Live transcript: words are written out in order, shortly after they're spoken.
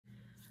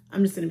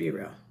I'm just gonna be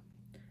real.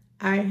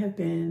 I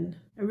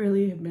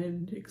really have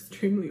been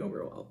extremely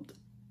overwhelmed,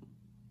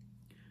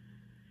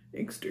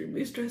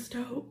 extremely stressed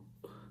out.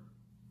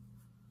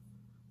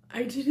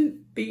 I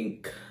didn't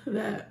think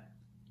that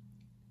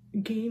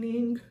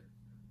gaining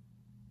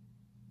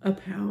a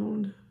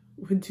pound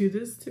would do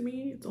this to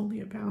me. It's only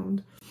a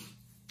pound,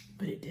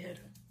 but it did.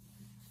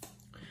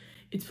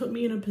 It's put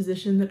me in a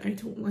position that I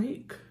don't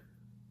like.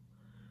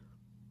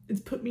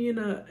 It's put me in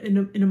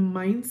a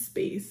mind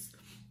space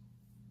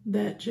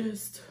that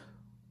just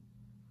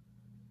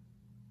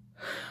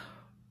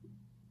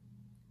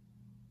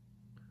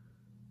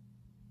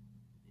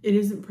it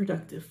isn't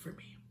productive for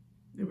me.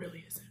 It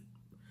really isn't.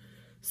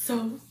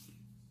 So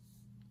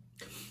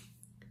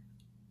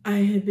I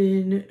have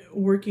been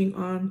working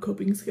on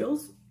coping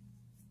skills.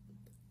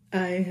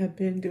 I have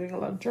been doing a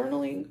lot of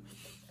journaling.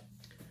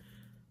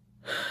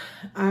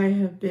 I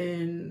have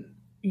been,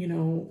 you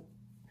know,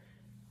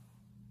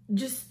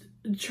 just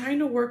trying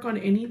to work on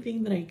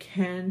anything that I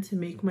can to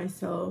make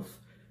myself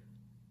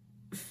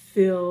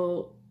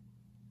feel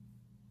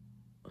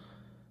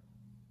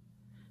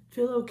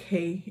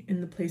okay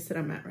in the place that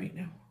I'm at right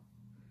now.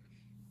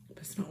 But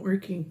it's not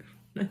working.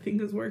 Nothing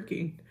is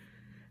working.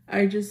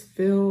 I just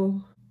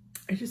feel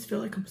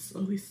like I'm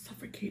slowly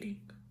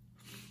suffocating.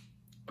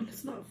 And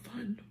it's not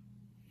fun.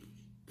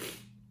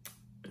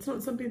 It's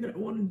not something that I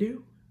want to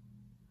do.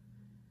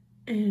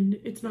 And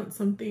it's not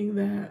something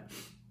that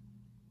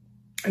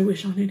I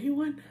wish on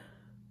anyone.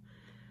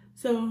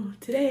 So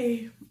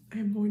today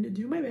I'm going to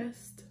do my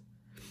best.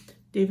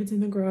 David's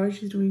in the garage.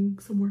 He's doing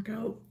some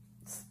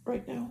workouts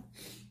right now.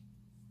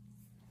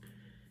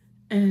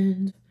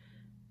 And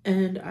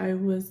I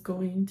was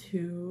going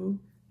to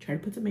try to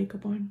put some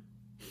makeup on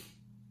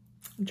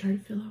and try to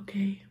feel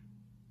okay.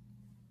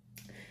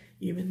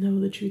 Even though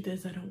the truth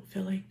is I don't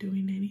feel like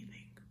doing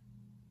anything.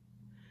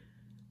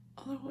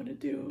 All I want to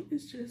do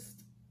is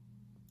just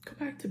go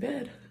back to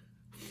bed.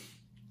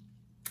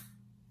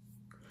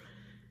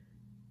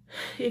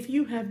 If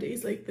you have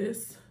days like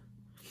this,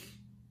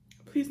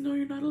 please know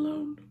you're not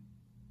alone.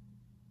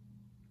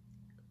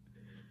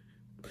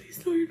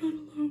 Please know you're not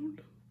alone.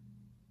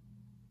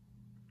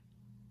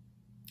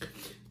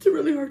 It's a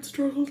really hard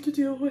struggle to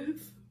deal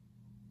with.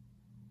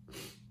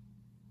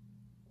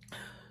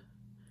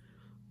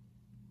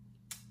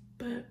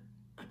 But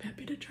I'm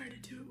happy to try to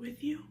do it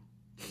with you.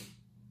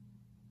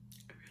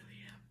 I really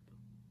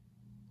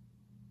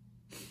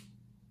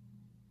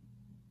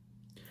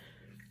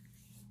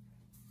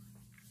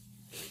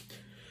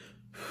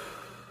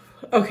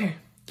am. Okay,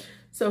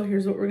 so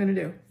here's what we're gonna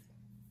do.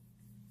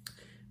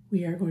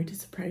 We are going to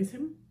surprise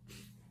him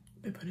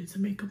by putting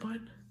some makeup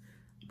on.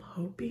 I'm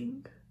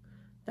hoping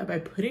that by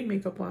putting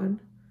makeup on,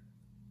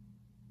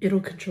 it'll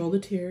control the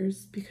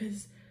tears,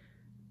 because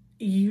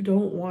you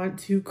don't want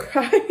to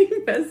cry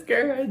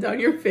mascara down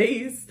your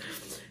face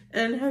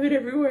and have it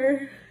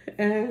everywhere.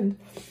 And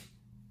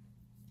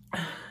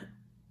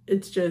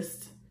it's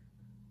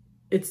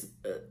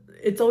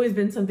always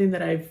been something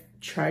that I've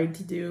tried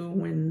to do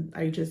when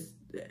I just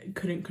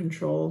couldn't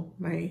control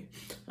my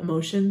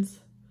emotions.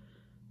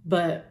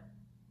 But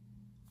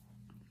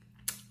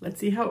let's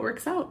see how it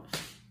works out.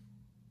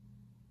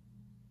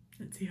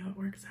 Let's see how it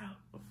works out.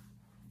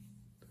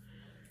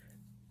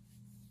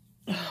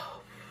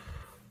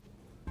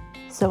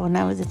 So when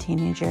I was a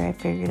teenager, I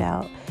figured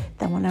out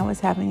that when I was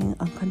having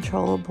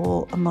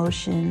uncontrollable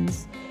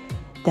emotions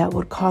that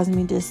would cause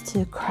me just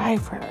to cry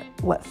for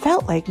what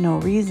felt like no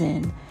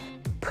reason,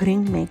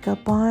 putting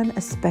makeup on,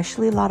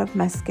 especially a lot of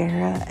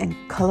mascara and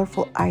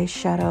colorful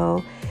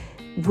eyeshadow,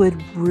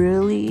 would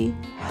really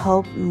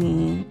help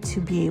me to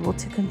be able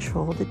to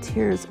control the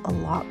tears a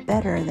lot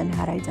better than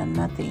had I done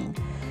nothing.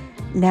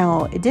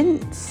 Now, it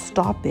didn't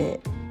stop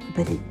it,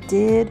 but it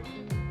did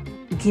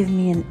give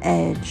me an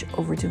edge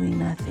over doing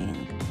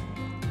nothing.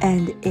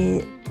 And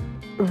it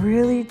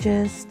really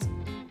just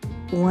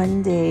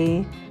one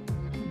day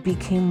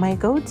became my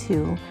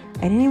go-to.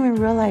 I didn't even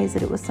realize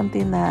that it was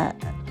something that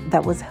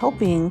was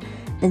helping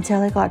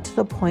until I got to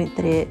the point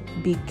that it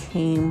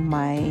became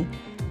my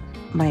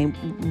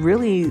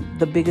really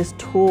the biggest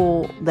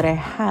tool that I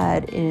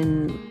had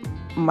in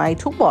my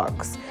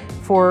toolbox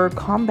for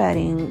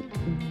combating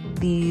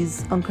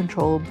these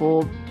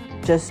uncontrollable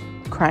just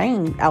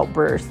crying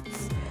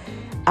outbursts.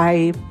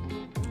 I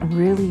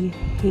really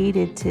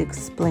hated to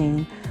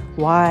explain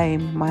why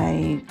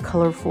my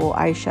colorful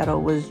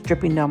eyeshadow was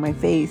dripping down my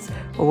face,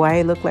 or why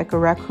I looked like a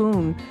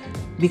raccoon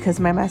because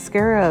my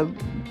mascara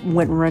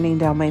went running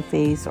down my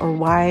face, or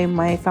why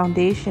my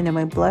foundation and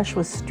my blush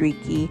was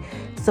streaky.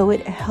 So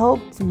it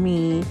helped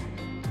me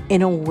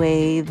in a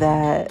way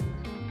that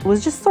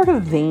was just sort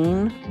of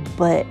vain,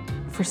 but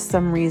for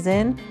some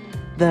reason,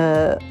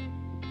 the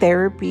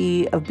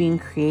therapy of being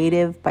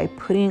creative by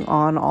putting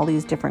on all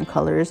these different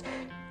colors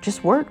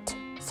just worked.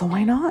 So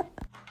why not?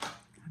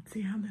 Let's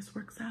see how this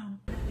works out.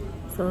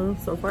 So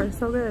far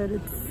so good.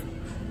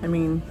 I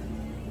mean,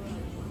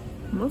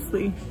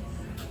 mostly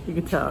you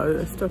can tell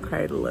I still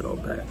cried a little,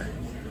 but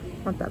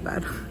not that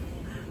bad.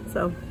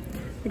 So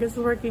I guess it's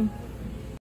working.